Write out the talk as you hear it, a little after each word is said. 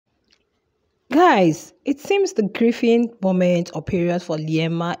Guys, it seems the grieving moment or period for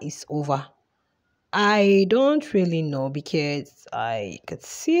Liema is over. I don't really know because I could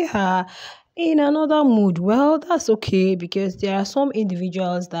see her in another mood. Well, that's okay because there are some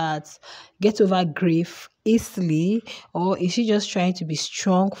individuals that get over grief easily, or is she just trying to be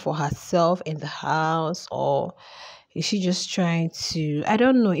strong for herself in the house, or is she just trying to? I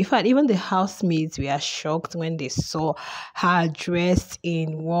don't know. In fact, even the housemates were shocked when they saw her dressed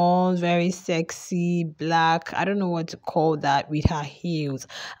in one very sexy black, I don't know what to call that, with her heels.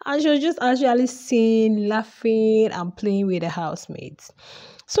 And she was just actually seen laughing and playing with the housemates.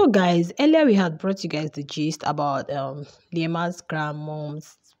 So, guys, earlier we had brought you guys the gist about Liema's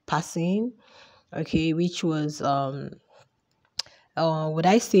grandmom's passing, okay, which was would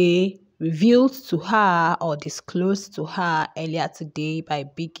I say, revealed to her or disclosed to her earlier today by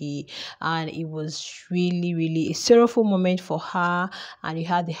Biggie. And it was really, really a sorrowful moment for her. And you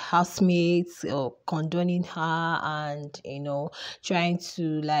had the housemates condoning her and, trying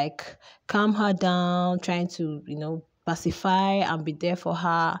to like calm her down, trying to, pacify and be there for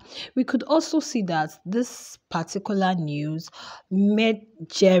her. We could also see that this particular news made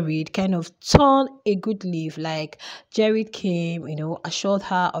Jareed kind of turn a good leaf. Like Jareed came, assured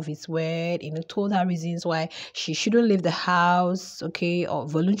her of his word, told her reasons why she shouldn't leave the house, okay, or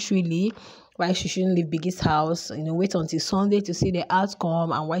voluntarily, why she shouldn't leave Biggie's house, wait until Sunday to see the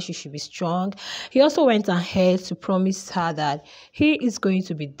outcome and why she should be strong. He also went ahead to promise her that he is going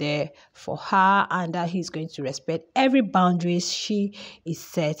to be there for her and that he's going to respect every boundaries she is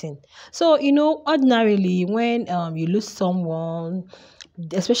setting. So, ordinarily when you lose someone,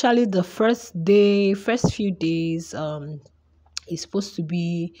 especially the first few days, it's supposed to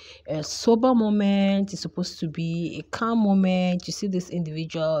be a sober moment. It's supposed to be a calm moment. You see these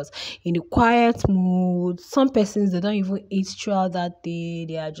individuals in a quiet mood. Some persons, they don't even eat throughout that day.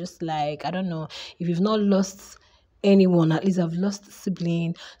 They are just like, I don't know, if you've not lost anyone, at least I've lost a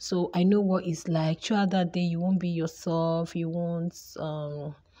sibling, so I know what it's like. Throughout that day, you won't be yourself. You won't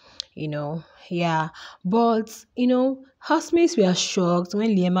yeah. But housemates were shocked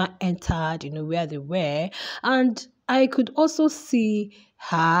when Liema entered, where they were. And I could also see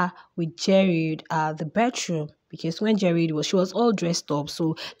her with Jareed at the bedroom, because when she was all dressed up,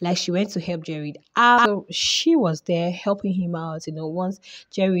 so like she went to help Jareed out. So she was there helping him out. Once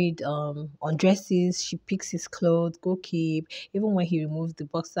Jareed undresses, she picks his clothes, go keep. Even when he removed the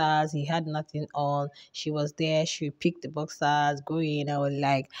boxers, he had nothing on. She was there. She picked the boxers, go in. I was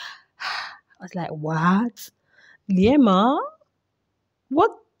like, what? Liema,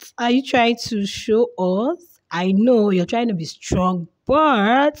 what are you trying to show us? I know you're trying to be strong,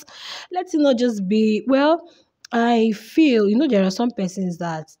 but let's not just be, well, I feel, there are some persons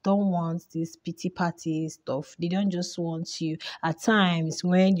that don't want this pity party stuff. They don't just want you at times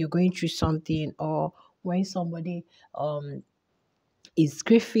when you're going through something, or when somebody is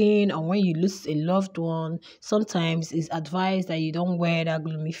grieving, or when you lose a loved one. Sometimes it's advised that you don't wear that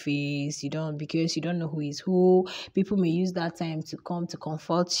gloomy face, you don't, because you don't know who is who. People may use that time to come to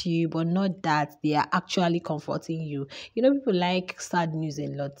comfort you, but not that they are actually comforting you. People like sad news a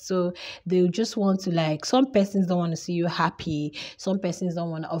lot, so they just want to, like, some persons don't want to see you happy, some persons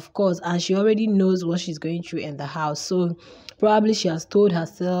don't want to, of course, and she already knows what she's going through in the house. So probably she has told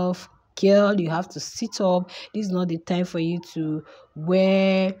herself, girl, you have to sit up. This is not the time for you to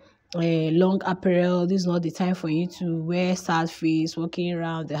wear a long apparel. This is not the time for you to wear sad face, walking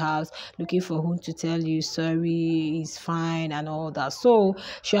around the house looking for whom to tell you sorry, it's fine and all that. So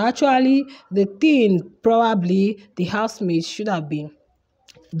she actually, the thing probably the housemates should have been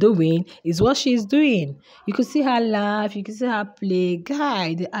doing is what she's doing. You could see her laugh, you could see her play.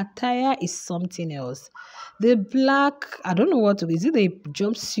 Guy, the attire is something else. The black, I don't know what to, is it a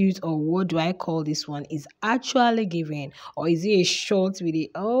jumpsuit or what do I call this one? Is actually giving, or is it a short with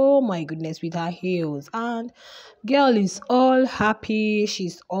it? Oh my goodness, with her heels. And girl is all happy,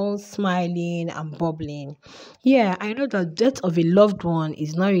 she's all smiling and bubbling. Yeah, I know that death of a loved one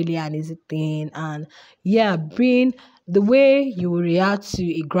is not really an easy thing, and yeah, being the way you will react to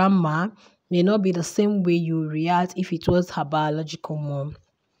a grandma may not be the same way you will react if it was her biological mom.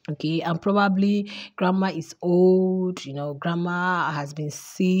 Okay, and probably grandma is old, grandma has been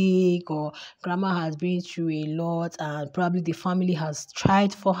sick, or grandma has been through a lot, and probably the family has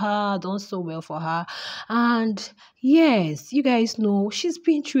tried for her, done so well for her. And yes, you guys know she's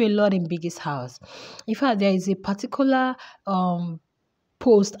been through a lot in Biggie's house. In fact, there is a particular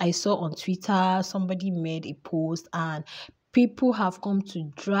post I saw on Twitter. Somebody made a post, and people have come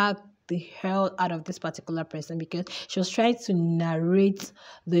to drag the hell out of this particular person because she was trying to narrate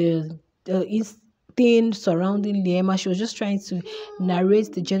the thing surrounding Liema. She was just trying to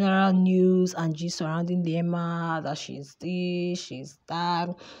narrate the general news and gist surrounding Liema, that she's this, she's that,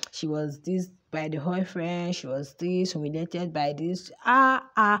 she was this by the boyfriend, she was this, humiliated by this.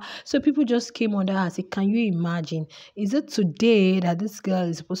 So people just came under her and said, can you imagine? Is it today that this girl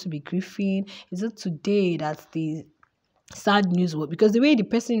is supposed to be grieving? Is it today that the sad news was, because the way the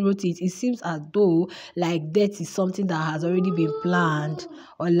person wrote it, it seems as though like death is something that has already been planned,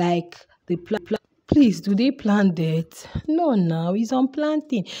 or like the please, do they plan that? No, now it's unplanned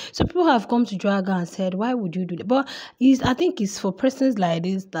thing. So people have come to drag her and said, why would you do that? But I think it's for persons like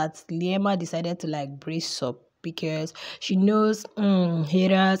this that Liema decided to like brace up, because she knows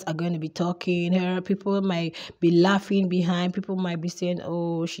haters are going to be talking. Her people might be laughing behind. People might be saying,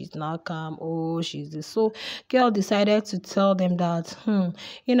 "Oh, she's not calm. Oh, she's this." So, girl decided to tell them that,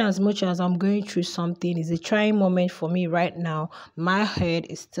 in as much as I'm going through something, it's a trying moment for me right now. My head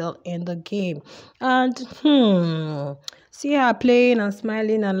is still in the game, and see her playing and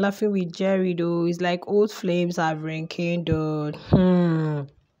smiling and laughing with Jerry. Though it's like old flames have rekindled.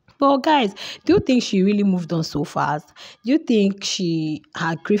 But guys, do you think she really moved on so fast? Do you think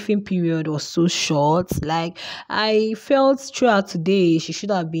her grieving period was so short? Like, I felt throughout today she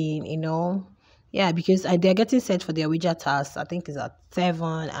should have been, yeah, because they're getting set for their wager task. I think it's at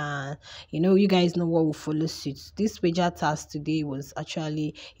 7, and you guys know what will follow suit. This wager task today was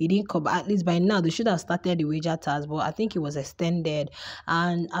actually, it didn't come. At least by now they should have started the wager task, but I think it was extended.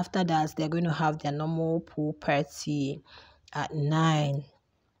 And after that, they're going to have their normal pool party at 9.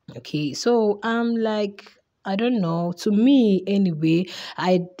 Okay, so I'm like, I don't know. To me, anyway,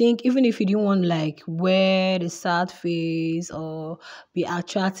 I think even if you didn't want like wear the sad face or be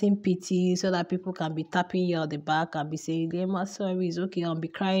attracting pity so that people can be tapping you on the back and be saying, "Grandma, sorry, it's okay," I'll be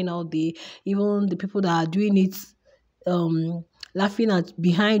crying all day. Even the people that are doing it, laughing at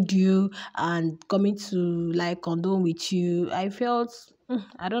behind you and coming to like condone with you, I felt,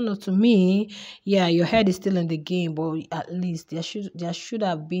 I don't know, to me, yeah, your head is still in the game, but at least there should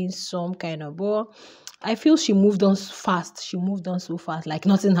have been some kind of, but I feel she moved on fast. She moved on so fast, like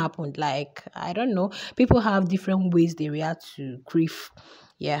nothing happened. Like, I don't know, people have different ways they react to grief.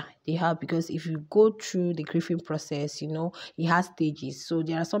 Yeah, they have, because if you go through the grieving process, it has stages. So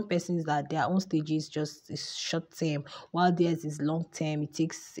there are some persons that their own stages just is short term, while theirs is long term. It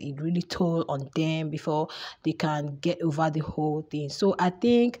takes a really toll on them before they can get over the whole thing. So I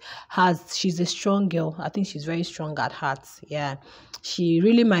think she's a strong girl. I think she's very strong at heart. Yeah, she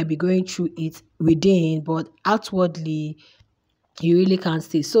really might be going through it within, but outwardly you really can't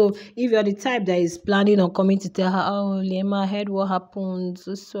see. So if you're the type that is planning on coming to tell her, "Oh, Liema, I heard what happened,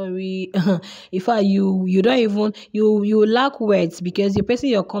 so sorry," in fact, you don't even, you lack words, because the person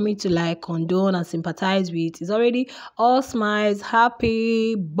you're coming to like condone and sympathize with is already all smiles,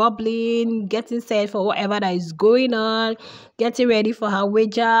 happy, bubbling, getting set for whatever that is going on, getting ready for her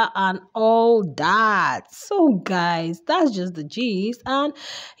wager and all that. So guys, that's just the gist. And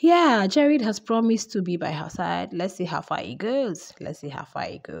yeah, Jareed has promised to be by her side. Let's see how far it goes. Let's see how far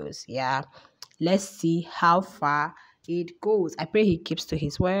it goes. Yeah, let's see how far it goes. I pray he keeps to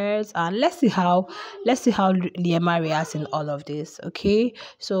his words, and let's see how Liema reacts in all of this. Okay,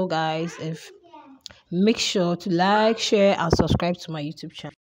 so guys, if make sure to like, share, and subscribe to my YouTube channel.